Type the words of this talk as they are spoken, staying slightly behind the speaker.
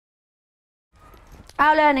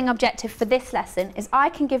Our learning objective for this lesson is I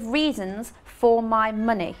can give reasons for my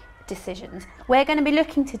money decisions. We're going to be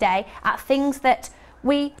looking today at things that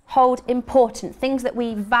we hold important, things that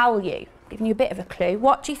we value. Giving you a bit of a clue.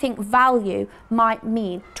 What do you think value might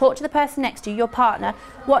mean? Talk to the person next to you, your partner.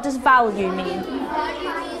 What does value mean?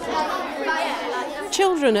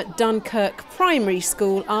 Children at Dunkirk Primary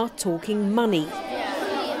School are talking money.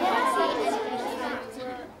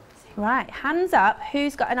 Right, hands up.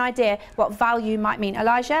 Who's got an idea what value might mean?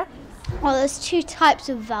 Elijah? Well, there's two types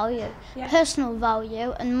of value, personal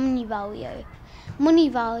value and money value. Money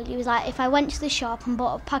value is like if I went to the shop and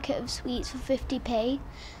bought a packet of sweets for 50p,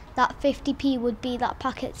 that 50p would be that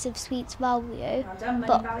packet of sweets value.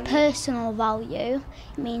 But personal value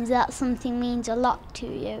means that something means a lot to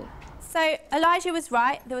you. So Elijah was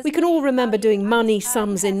right. We can all remember doing money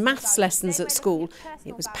sums in maths lessons at school.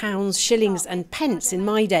 It was pounds, shillings and pence in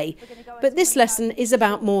my day. But this lesson is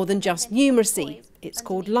about more than just numeracy. It's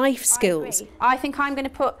called life skills. I think I'm going to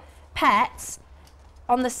put pets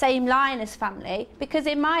on the same line as family because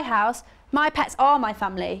in my house, my pets are my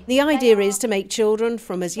family. The idea is to make children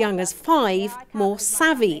from as young as 5 more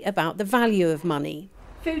savvy about the value of money.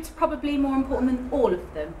 Food's probably more important than all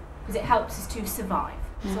of them because it helps us to survive.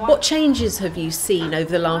 What changes have you seen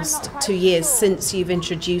over the last 2 years since you've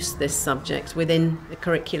introduced this subject within the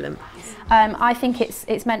curriculum? I think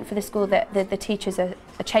it's meant for the school that the teachers are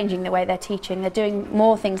changing the way they're teaching. They're doing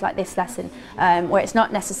more things like this lesson where it's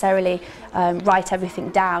not necessarily write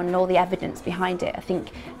everything down and all the evidence behind it. I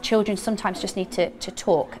think children sometimes just need to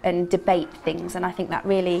talk and debate things, and I think that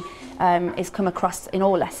really is come across in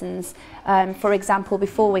all lessons. For example,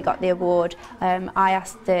 before we got the award, I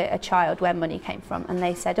asked a child where money came from, and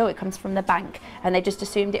they said, oh, it comes from the bank, and they just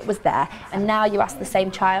assumed it was there. And now you ask the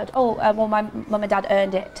same child, oh, well, my mum and dad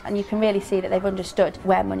earned it, and you can really see that they've understood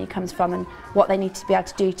where money comes from and what they need to be able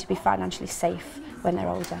to do to be financially safe when they're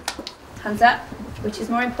older. Hands up. Which is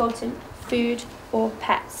more important, food or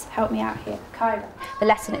pets? Help me out here. Kyra. The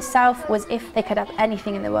lesson itself was if they could have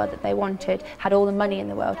anything in the world that they wanted, had all the money in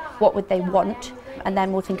the world, what would they want? And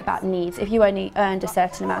then we'll think about needs. If you only earned a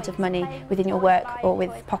certain amount of money within your work or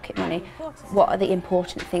with pocket money, what are the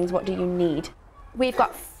important things? What do you need? We've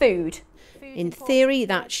got food. In theory,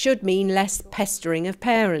 that should mean less pestering of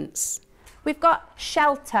parents. We've got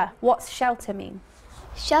shelter. What's shelter mean?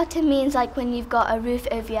 Shelter means like when you've got a roof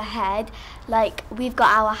over your head, like we've got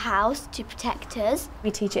our house to protect us. We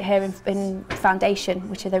teach it here in foundation,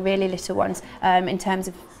 which are the really little ones, in terms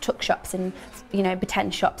of tuck shops and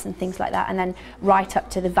pretend shops and things like that, and then right up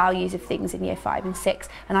to the values of things in year 5 and 6.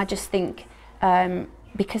 And I just think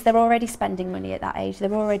because they're already spending money at that age,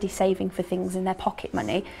 they're already saving for things in their pocket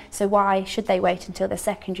money, so why should they wait until they're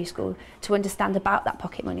secondary school to understand about that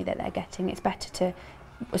pocket money that they're getting? It's better to,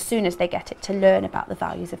 as soon as they get it, to learn about the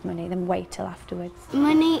values of money than wait till afterwards.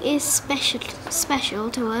 Money is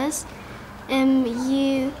special to us.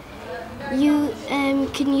 You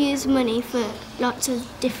can use money for lots of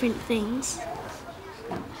different things.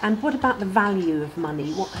 And what about the value of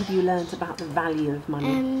money? What have you learnt about the value of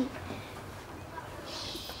money?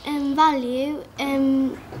 Value,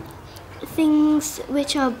 things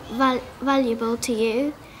which are valuable to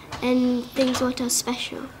you and things what are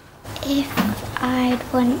special. If I'd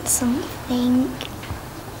want something,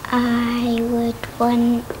 I would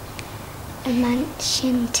want a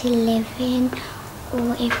mansion to live in,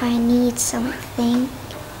 or if I need something,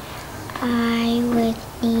 I would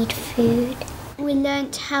need food. We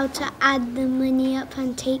learnt how to add the money up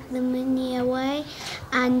and take the money away,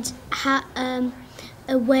 and how,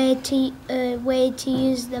 a way to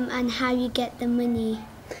use them and how you get the money.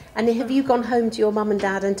 And have you gone home to your mum and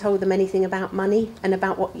dad and told them anything about money and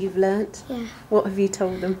about what you've learnt? Yeah. What have you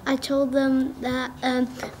told them? I told them that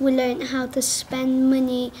we learnt how to spend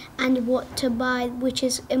money and what to buy, which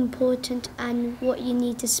is important, and what you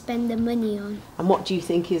need to spend the money on. And what do you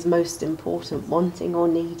think is most important, wanting or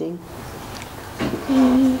needing?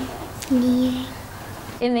 Needing.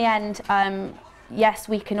 In the end, yes,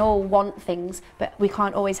 we can all want things, but we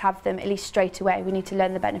can't always have them, at least straight away. We need to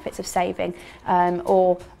learn the benefits of saving,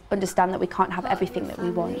 or understand that we can't have everything that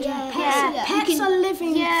we want. Pets are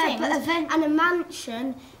living things, and a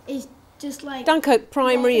mansion is just like... Dunkirk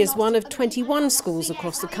Primary is one of 21 schools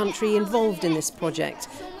across the country involved in this project.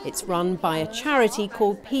 It's run by a charity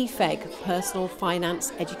called PFEG, Personal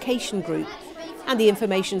Finance Education Group, and the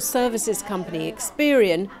information services company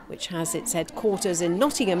Experian, which has its headquarters in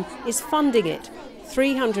Nottingham, is funding it,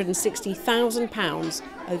 £360,000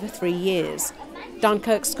 over 3 years.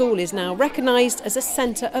 Dunkirk School is now recognised as a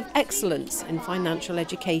centre of excellence in financial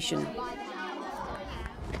education.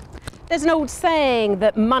 There's an old saying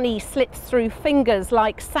that money slips through fingers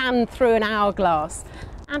like sand through an hourglass,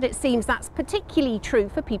 and it seems that's particularly true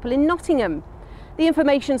for people in Nottingham. The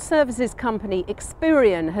information services company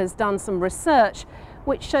Experian has done some research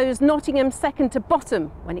which shows Nottingham second to bottom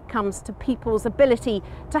when it comes to people's ability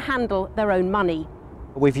to handle their own money.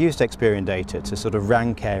 We've used Experian data to sort of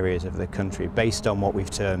rank areas of the country based on what we've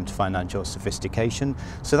termed financial sophistication.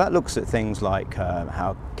 So that looks at things like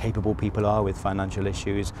how capable people are with financial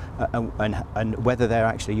issues and whether they're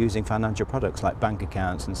actually using financial products like bank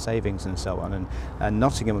accounts and savings and so on. And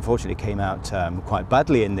Nottingham unfortunately came out quite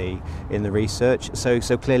badly in the research.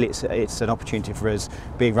 So clearly it's an opportunity for us,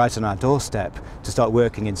 being right on our doorstep, to start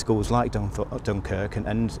working in schools like Dunkirk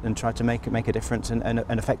and try to make a difference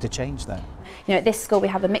and affect a change there. You know, at this school we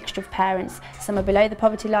have a mixture of parents. Some are below the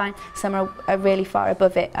poverty line, some are really far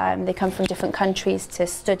above it. They come from different countries to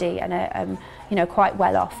study and are you know, quite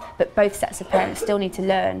well off. But both sets of parents still need to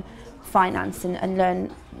learn finance and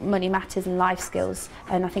learn money matters and life skills.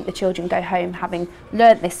 And I think the children go home having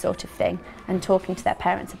learnt this sort of thing and talking to their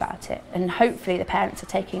parents about it. And hopefully the parents are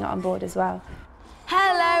taking it on board as well.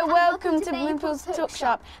 Hello, welcome to Wimple's Tuck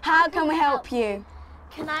Shop. How can we help you?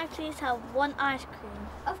 Can I please have one ice cream?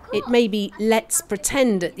 Of course. It may be let's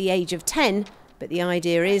pretend at the age of 10, but the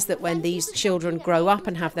idea is that when these children grow up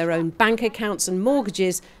and have their own bank accounts and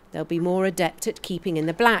mortgages, they'll be more adept at keeping in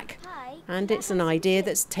the black. And it's an idea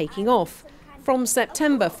that's taking off. From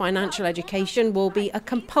September, financial education will be a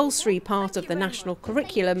compulsory part of the national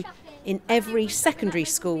curriculum in every secondary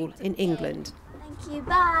school in England. Thank you,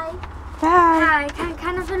 bye. Bye. Hi,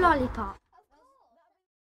 can I have a lollipop?